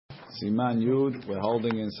Siman Yud, we're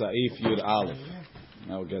holding in Saif Yud Aleph.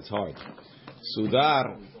 Now it gets hard.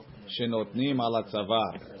 Sudar shenotnim ala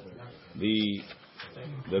tzavar.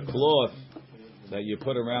 The cloth that you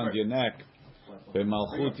put around your neck,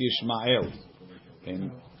 b'malchut Yishmael, in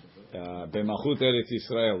b'malchut Eretz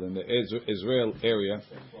Yisrael, in the Israel area,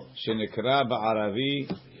 shenekra ba'aravi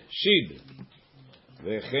shid,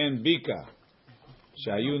 v'chen bika,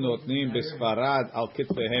 shayu notnim b'sfarad al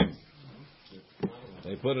kitfehem.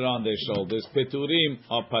 They put it on their shoulders. Peturim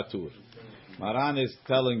are patur. Maran is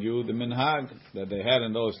telling you the minhag that they had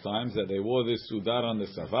in those times, that they wore this sudar on the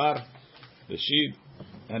savar, the shid,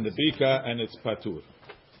 and the bika, and it's patur.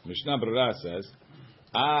 Mishnah Berurah says,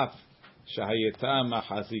 Af shahayeta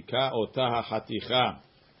mahazika otaha haticha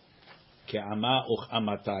ke'ama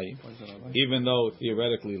uch'amatai. Even though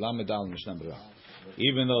theoretically, Lamedal Mishnah Berurah,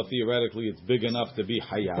 even though theoretically it's big enough to be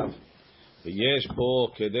hayav, ויש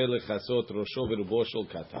בו כדי לכסות ראשו ורובו של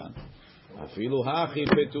קטן. אפילו הכי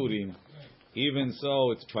פטורים. Even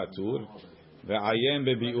so, it's patur. ועיין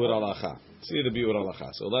בביאור הלכה. See the ביאור הלכה.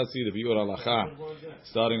 So let's see the ביאור הלכה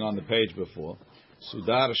starting on the page before.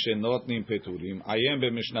 סודר שנותנים פטורים. עיין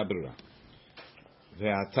במשנה ברורה.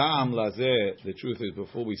 והטעם לזה, the truth is,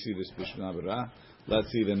 before we see this משנה ברורה, let's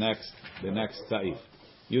see the next סעיף.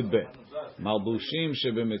 י"ב. מלבושים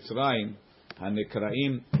שבמצרים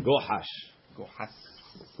הנקראים גוחש.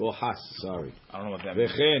 Gohas, sorry. I don't know what that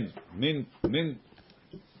means. V'chen,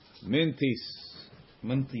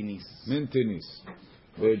 mintinis.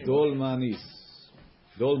 Ve'dolmanis.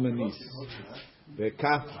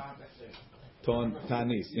 Ve'kaf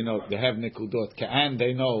tanis. You know, they have nekudot. And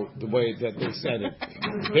they know the way that they said it.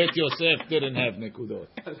 Bet Yosef didn't have nekudot.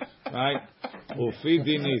 Right?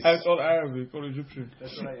 Ufidinis. That's all Arabic, all Egyptian.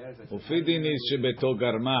 Ufidinis shebeto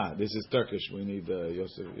garma. This is Turkish. We need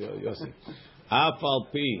Yosef. Afal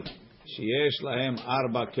pi sheyesh lahem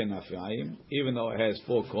arba kenafayim. Even though it has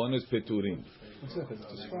four corners, peturim.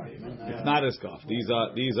 It's not a scarf. These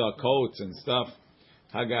are coats and stuff.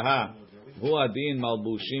 Hagaha. Hu adin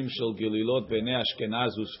malbushim shel gililot bnei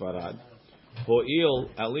Ashkenaz uSfarad. Ho'il,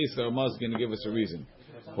 at least the Ramah is going to give us a reason.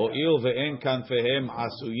 Ho'il ve'en kanfehem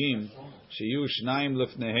asuyim. שיהיו שניים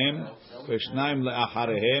לפניהם ושניים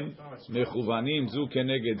לאחריהם מכוונים זו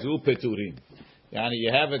כנגד זו פטורים. Yani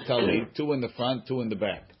you have a talit, two in the front, two in the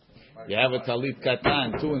back. You have a talit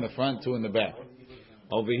katan, two in the front, two in the back.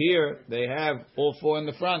 Over here, they have all four in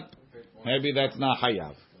the front. Maybe that's not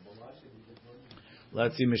hayav.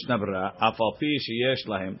 Let's see Mishnah Berurah. Afal pi sheyesh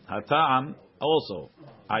lahem hata'am also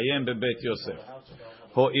ayem bebet Yosef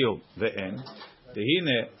ho'il ve'en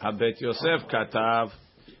dehine habet Yosef katav.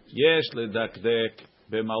 Yesh ledakdek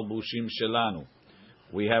b'malbushim shelanu.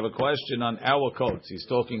 We have a question on our coats. He's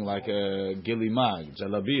talking like a gilimag,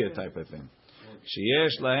 jalabiyah type of thing.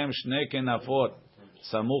 Sheyesh lahem shnei kenafot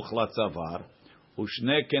samuch latzavar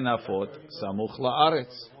u'shnei kenafot samuch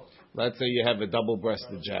la'aretz. Let's say you have a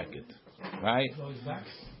double-breasted jacket, right?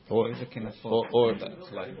 Or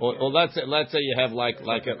let's say you have like a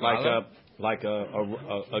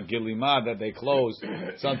gilimag that they close.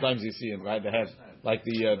 Sometimes you see it, right? They have like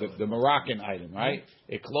the Moroccan item, right?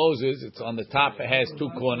 It closes. It's on the top. It has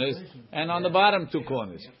two corners, and on the bottom 2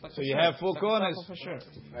 corners. So you have 4 corners,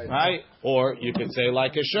 right? Or you could say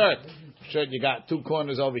like a shirt. You got 2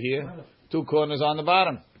 corners over here, 2 corners on the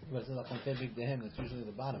bottom. But it's usually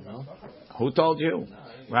the bottom, no? Who told you?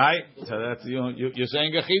 Right? So that's you're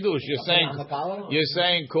saying a chidush. You're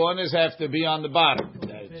saying corners have to be on the bottom.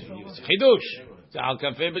 Chidush. Al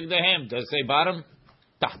kafei b'gdehem. Does it say bottom?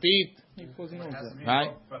 Tahtit.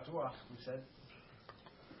 Right?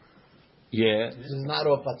 Yeah. This is not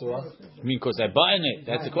a patua. I mean, because I button it.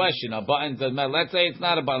 That's the question. A button doesn't matter. Let's say it's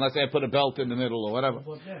not a button. Let's say I put a belt in the middle or whatever.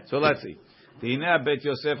 So let's see. Dina bet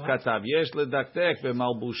Yosef katav. Yesh ledaktek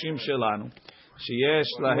b'malbushim shelanu.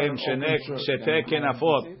 Sheyesh lahem shete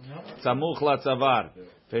kenafot samuch latzavar.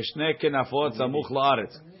 Veshne kenafot samuch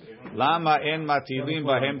laaretz. Lama en matilim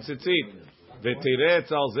bahem tzitzit.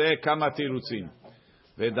 V'tiretz al zeh kama tirutzim.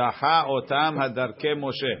 V'dacha otam hadarke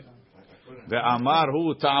Moshe. Ve'amar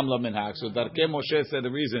hu ta'am laminhag. So Darke Moshe said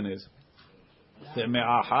the reason is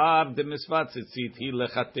me'achar de misvat tzitzit hi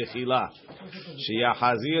lechat techila.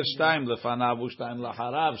 Sheyachazir shtayim lefanav u'shtayim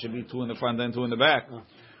lacharav. Should be 2 in the front and 2 in the back.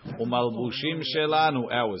 Umalbushim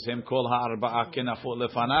shelanu ours. Him kol ha'arba'a kenafot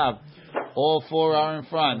lefanav. All 4 are in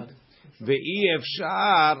front. Ve'i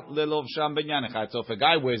efshar lelov sham benyan echad. So if a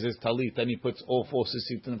guy wears his talit and he puts all 4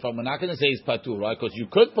 tzitzit in the front, we're not going to say he's patur, right? Because you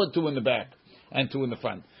could put 2 in the back and 2 in the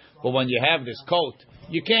front. But when you have this coat,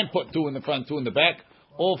 you can't put 2 in the front, 2 in the back,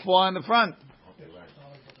 all 4 in the front.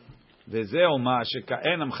 וזהו מה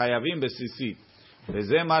שכאנם חייבים בסיסית.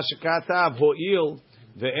 וזה מה שכתב הועיל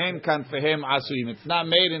Ve'en kanfehem asuyim. It's not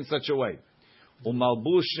made in such a way.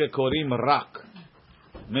 Umalbush shekorim rak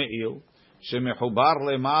me'il shemechubar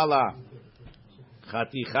lemala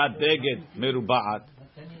chatichat beged meruba'at.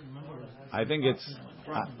 I think it's.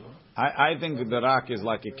 I think the rak is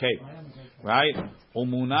like a cape, right?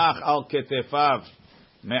 Umunach al ketefav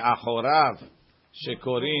me'achorav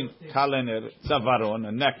shekorin kalener tzavaron,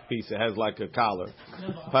 a neck piece. It has like a collar.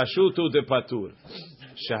 Pashutu de patur.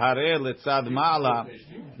 Shehare letzad ma'ala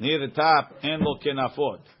near the top en lo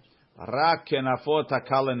kenafot. Rak kenafot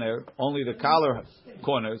hakalener, only the collar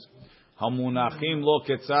corners. Hamunachim lo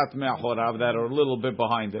ketzat me'achorav, that are a little bit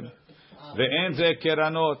behind him. Ve'en ze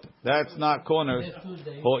keranot, that's not corners.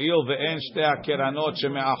 Ho'il ve'en shte keranot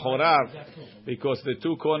sheme'achorav, because the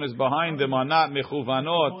two corners behind them are not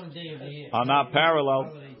mechuvanot, are not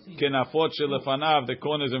parallel. Kenafot shelefanav, the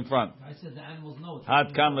corners in front.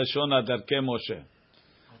 Had kan leshona darkei Moshe.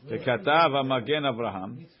 Ve'katav ha'magen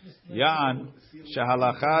Avraham, ya'an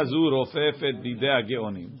shehalacha zu rofefet bidei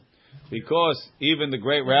ha'geonim. Because even the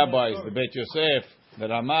great rabbis, the Beit Yosef, the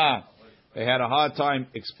Ramah, they had a hard time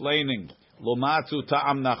explaining Lomatu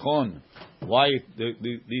ta'am nachon, why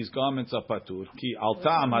these garments are patur. Ki al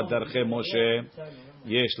ta'am hadarche Moshe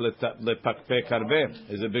yesh lepakpek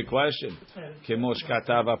harbe is a big question. Kemosh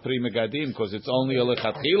katav apri megadim, because it's only a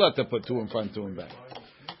lechatchila to put two in front, two in back.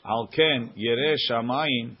 Al ken yereh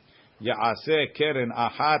shamayim ya'aseh keren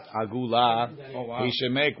achat agula. He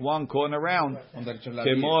should make one corner round.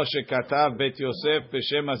 Kemosh katav Bet Yosef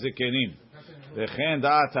b'shem hazikenim. V'chen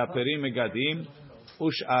da'at ha'perim megadim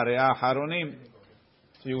ush'arei ha'acharonim.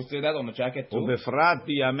 So you would say that on the jacket too? ובפרט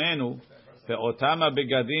בימינו, ואותם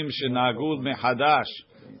הבגדים שנהגו מחדש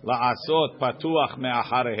לעשות פתוח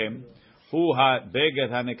מאחריהם, הוא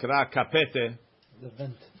הבגד הנקרא קפטה,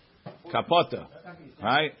 קפוטה,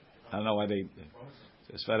 right? I don't know why they,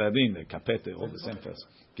 ספרדים, they קפטה, all the same first.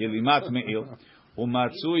 גלימת מעיל,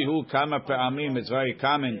 ומצוי הוא כמה פעמים, it's very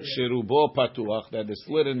common, שרובו פתוח, that the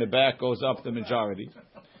slit in the back goes up the majority.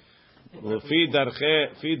 לפי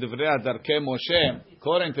דברי דרכי משה,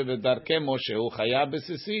 according to the דרכי משה, הוא חייב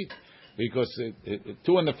בסיסית, because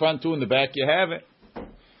two in the front, two in the back, you have it.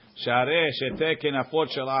 שהרי שתי כנפות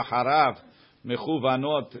של אחריו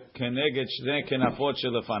מכוונות כנגד שני כנפות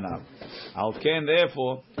שלפניו. על כן,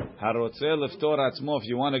 therefore, הרוצה לפתור עצמו, if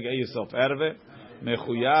you want to get yourself out of it,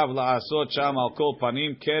 מחויב לעשות שם על כל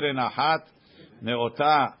פנים קרן אחת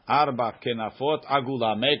מאותה ארבע כנפות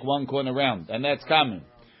עגולה. Make one corner round, and that's common.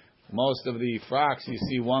 Most of the frocks, you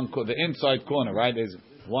see the inside corner, right? There's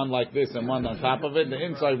one like this and one on top of it. The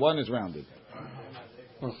inside one is rounded.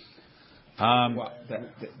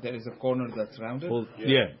 There is a corner that's rounded?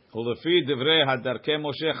 Yeah. ולפי דברי הדרכי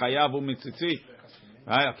משה חייב ומציצית.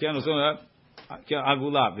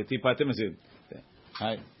 עגולה, וטיפתם מזיד.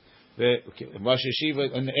 Rosh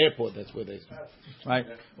Yeshiva in the airport, that's where they say. Right?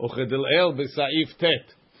 וכדלאל בסעיף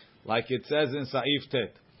תת. Like it says in סעיף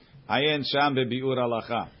תת. עיין שם בביאור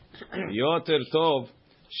הלכה. יותר טוב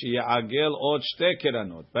שיעגל עוד שתי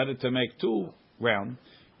קרנות. Better to make two round.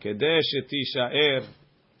 כדי שתישאר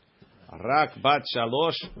רק בת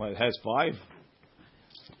שלוש. Well, it has five.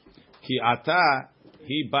 כי עתה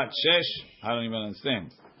היא בת שש. I don't even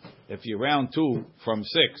understand. If you round two from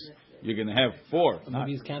six, you're going to have four.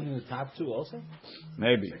 Maybe he's counting the top two also?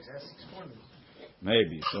 Maybe.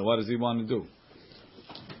 So what does he want to do?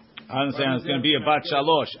 I understand it's going to be a bat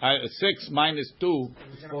shalosh. 6 minus 2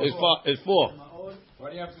 is 4. Why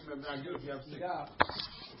do you have to if you have 6?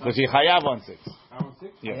 Because he chayav on 6. I have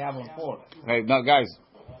 6? Yeah. I have on 4. Right, now guys,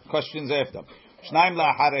 questions after. Shnaim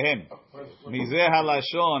la'acharehem. Mizeh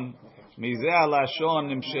halashon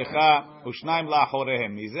nimshecha u'shnaim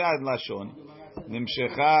la'achorehem. Mizeh halashon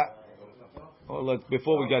nimshecha.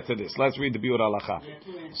 Before we get to this, let's read the Biur Halacha.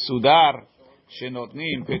 Sudar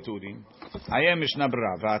shenotnim peturim. Hayem Mishnah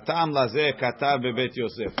Berurah. V'atam lazeh katav bebet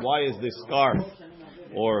Yosef. Why is this scarf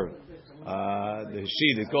or the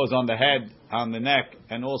sheet? It goes on the head, on the neck,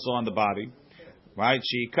 and also on the body, right?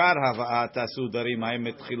 Sheikar hava'at sudarim hayem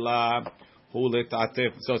etchila hu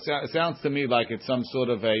letatef. So it sounds to me like it's some sort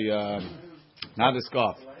of a not a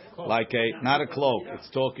scarf, like not a cloak. It's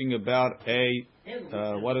talking about a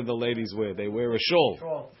what do the ladies wear? They wear a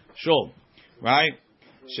shawl, right?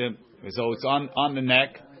 So it's on the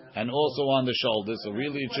neck and also on the shoulders. So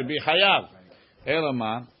really, it should be hayav.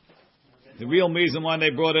 Elama, the real reason why they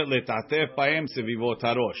brought it letatef b'hem sevivot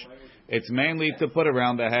harosh. It's mainly to put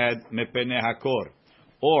around the head mepene hakor,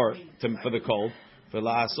 or for the cold. For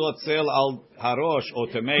la'asot sel al harosh, or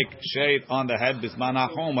to make shade on the head bisman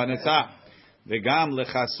hachom when it's hot. V'gam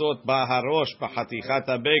lechasot ba harosh b'chatichat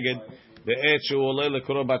habeged be'et she'oleh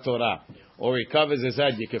lekro b'torah. or he covers his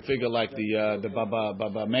head, you can figure like the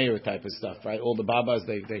Baba Meir type of stuff, right? All the Babas,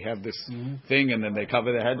 they have this thing, and then they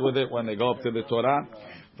cover their head with it when they go up to the Torah.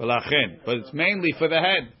 But it's mainly for the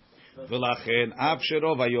head. Even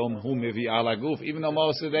though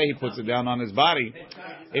most of the day he puts it down on his body,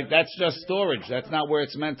 that's just storage. That's not where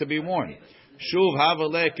it's meant to be worn. Shuv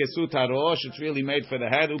havale kesut harosh. It's really made for the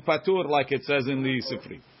head. Upatur, like it says in the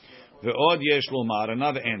Sifri. Ve'od yesh lomar.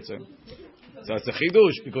 Another answer. So it's a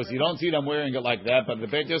chidush because you don't see them wearing it like that. But the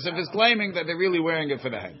Beit Yosef is claiming that they're really wearing it for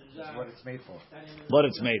the head. That's what it's made for. What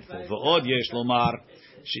it's made for. Ve'od yesh lomar.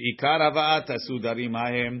 She'ikar havaat asudarim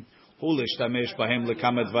hahem. It's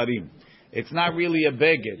not really a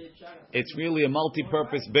beged. It's really a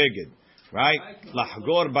multi-purpose beged, right?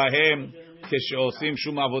 Lahgor bahem kishosim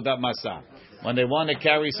shum avodat masa. When they want to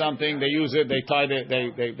carry something, they use it. They tie it.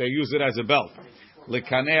 They use it as a belt.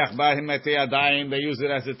 Lekaneach bahem eteyadayim. They use it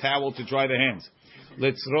as a towel to dry their hands.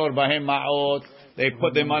 Litzror bahem ma'ot. They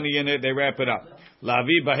put their money in it. They wrap it up.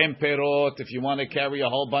 Lavi bahem perot. If you want to carry a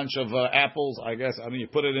whole bunch of apples, you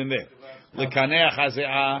put it in there. Lekaneach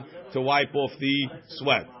haze'ah. To wipe off the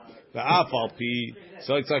sweat. The afalpi,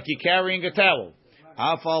 so it's like you're carrying a towel.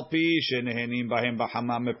 Afalpi shenehenim bahem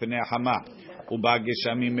b'hamam mepnei hama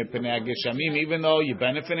ubageshamim mepnei geshamim. Even though you're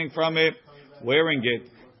benefiting from it, wearing it,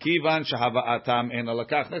 kivan shahavaatam en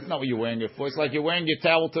alakach. That's not what you're wearing it for. It's like you're wearing your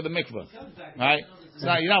towel to the mikveh, right? It's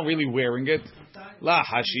not. You're not really wearing it. La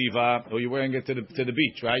hashiva, or you're wearing it to the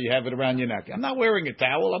beach, right? You have it around your neck. I'm not wearing a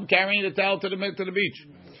towel. I'm carrying the towel to the beach.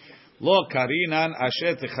 Lo karinan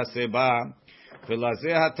asher techaseba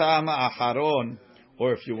v'lazeh hatam acharon.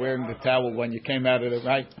 Or if you're wearing the towel when you came out of it,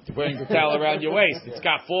 right? You're wearing the towel around your waist. It's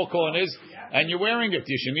got four corners, and you're wearing it.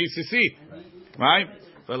 You should need to see, right?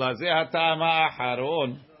 V'lazeh hatam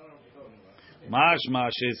acharon. Mashma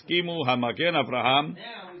sheskimu hamagen Avraham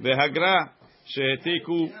vehagra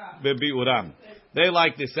shehetiku bebiuram. They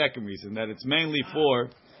like the second reason, that it's mainly for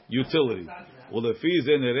utility. ולפי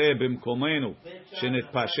זה נראה במקומנו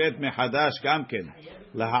שנתפשט מחדש גם כן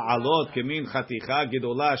להעלות כמין חתיכה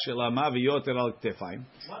גדולה של אמה ויותר על כתפיים.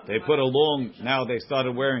 They put along, now they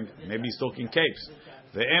started wearing, maybe he's talking capes.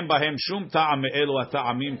 ואין בהם שום טעם מאלו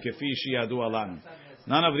הטעמים כפי שידוע לנו.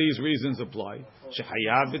 None of these reasons apply.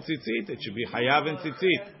 שחייב בציצית, it should be חייב in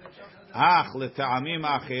ציצית. אך לטעמים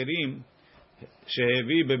האחרים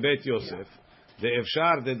שהביא בבית יוסף, the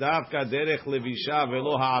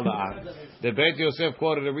Beit Yosef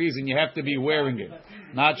quoted a reason you have to be wearing it,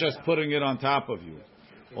 not just putting it on top of you.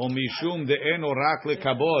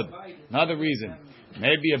 Another reason,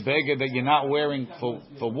 maybe a beggar that you're not wearing for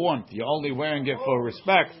warmth, you're only wearing it for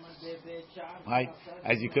respect. Right?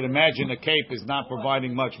 As you could imagine, a cape is not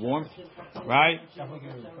providing much warmth, right?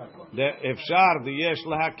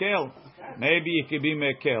 Maybe it could be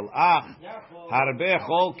mekel. Harbe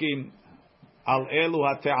cholkim. Al elu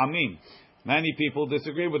ha'te'amim. Many people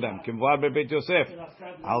disagree with them. Kimvar bebeit Yosef.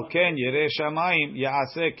 Al ken yirei shamayim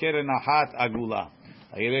ya'aseh keren achat agula.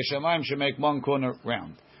 Yirei shamayim should make one corner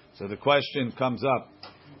round. So the question comes up.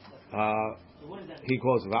 He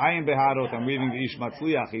quotes v'ayin beharot. I'm reading the Ish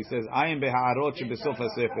Matzliach. He says ayin beharot shebesof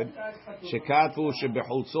hasefer shekatvu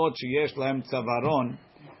shebechulzot sheyesh lahem tzavaron.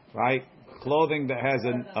 Right, clothing that has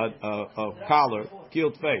a collar,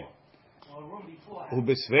 kilt fei.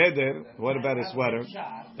 What about a sweater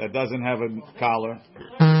that doesn't have a collar?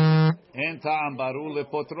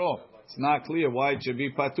 It's not clear why it should be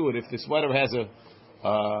patur. If the sweater has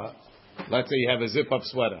let's say you have a zip-up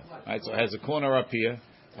sweater, right? So it has a corner up here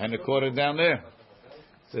and a corner down there.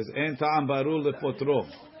 It says en ta'am baru lepotro.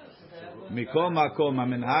 Mikom makom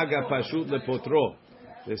amenhaga pashut lepotro.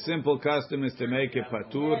 The simple custom is to make it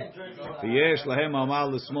patur. V'yesh lahem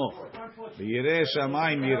amal l'smoch. Yirei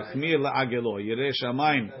shamayim yirchmir la'agelo. Yirei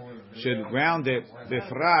shamayim should ground it.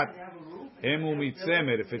 Befrat emu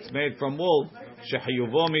mitzemer. If it's made from wool,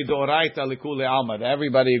 shehayuvo midoraita likule alma.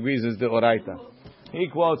 Everybody agrees it's the oraita. He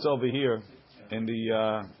quotes over here in the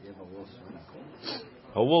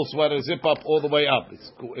a wool sweater zip up all the way up.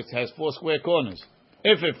 It has 4 square corners.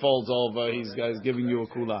 If it folds over, he's giving you a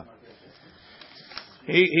kula.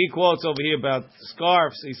 He quotes over here about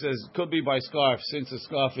scarves. He says could be by scarf, since a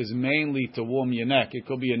scarf is mainly to warm your neck. It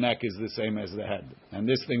could be your neck is the same as the head, and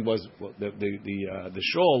this thing was the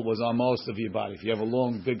shawl was on most of your body. If you have a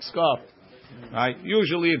long big scarf, right?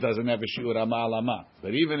 Usually it doesn't have a shiur ama,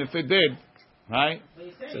 but even if it did, right?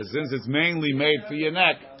 So since it's mainly made for your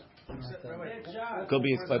neck, could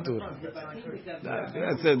be it's patur.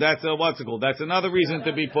 That's what's it called? That's another reason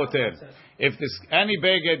to be poter. If this any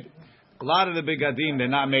beged. A lot of the bigadim, they're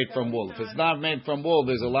not made from wool. If it's not made from wool,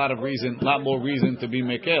 there's a lot more reason to be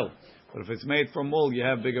mekel. But if it's made from wool, you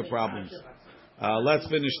have bigger problems. Let's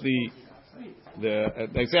finish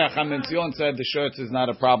They say Acham Ben Zion said the shirts is not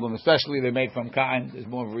a problem, especially they made from cotton. There's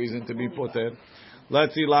more reason to be put there.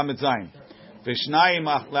 Let's see Lamed Zayin. V'shnayim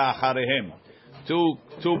la'acharehim.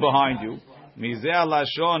 Two behind you. Mizeh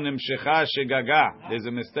lashon nimshecha shegaga. There's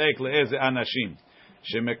a mistake. Le'eze anashim.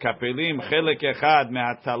 Shemekapelim chelek echad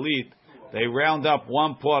me'atalit. They round up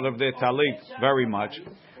one part of their talit very much.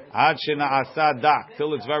 Ad shena'asa dak.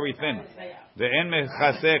 Till it's very thin. Ve'en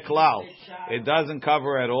mechaseh klal. It doesn't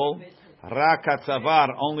cover at all. Rak hatzavar.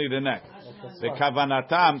 Only the neck. The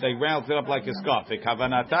kavanatam. They round it up like a scarf. The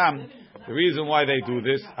kavanatam. The reason why they do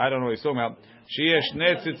this, I don't know what he's talking about. Sheyesh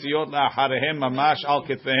ne tzitziot la'acharehem mamash al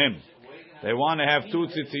ketfehim. They want to have two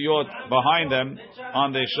tzitziot behind them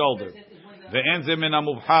on their shoulder. Ve'en ze min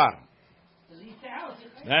hamubhar.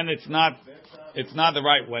 Then it's not the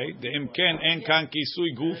right way. The imken en kan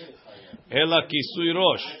kisui guf ela kisui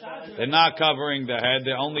rosh. They're not covering the head.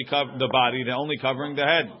 They only cover the body. They're only covering the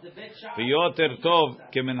head. V'yoter tov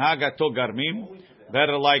kemenhag garmim.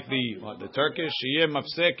 Better like the Turkish. Sheyeh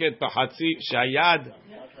mafseket b'chatzi shayad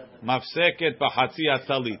mafseket b'chatzi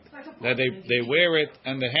atalit. That they wear it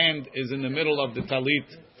and the hand is in the middle of the talit,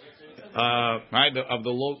 right, of the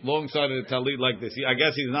long side of the talit like this. I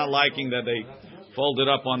guess he's not liking that they fold it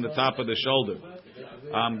up on the top of the shoulder.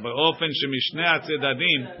 But often shemishne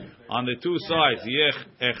atzedadim on the two sides.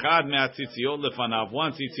 Yech echad me'atzitziot lefanav,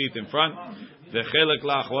 one tzitzit in front, v'chelek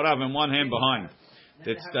la'achorav, and one hand behind.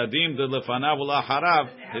 Tzdadim de lefanav ul'acharav,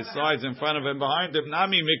 his sides in front of him behind him.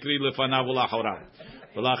 Nami mikri lefanav ul'acharav.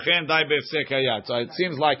 V'lachen dai b'efsek hayad. So it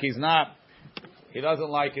seems like he doesn't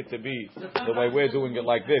like it to be the way we're doing it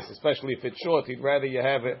like this, especially if it's short. He'd rather you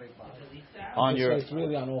have it on your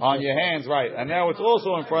hands, right? And now it's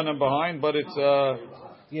also in front and behind, but it's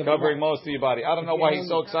covering most of your body. I don't know why he's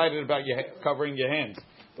so excited about covering your hands.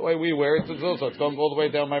 The way we wear it, it's going all the way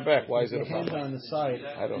down my back. Why is it a problem? On the side.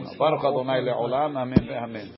 I don't know. Baruch Adonai le'olam, amen ve'amen.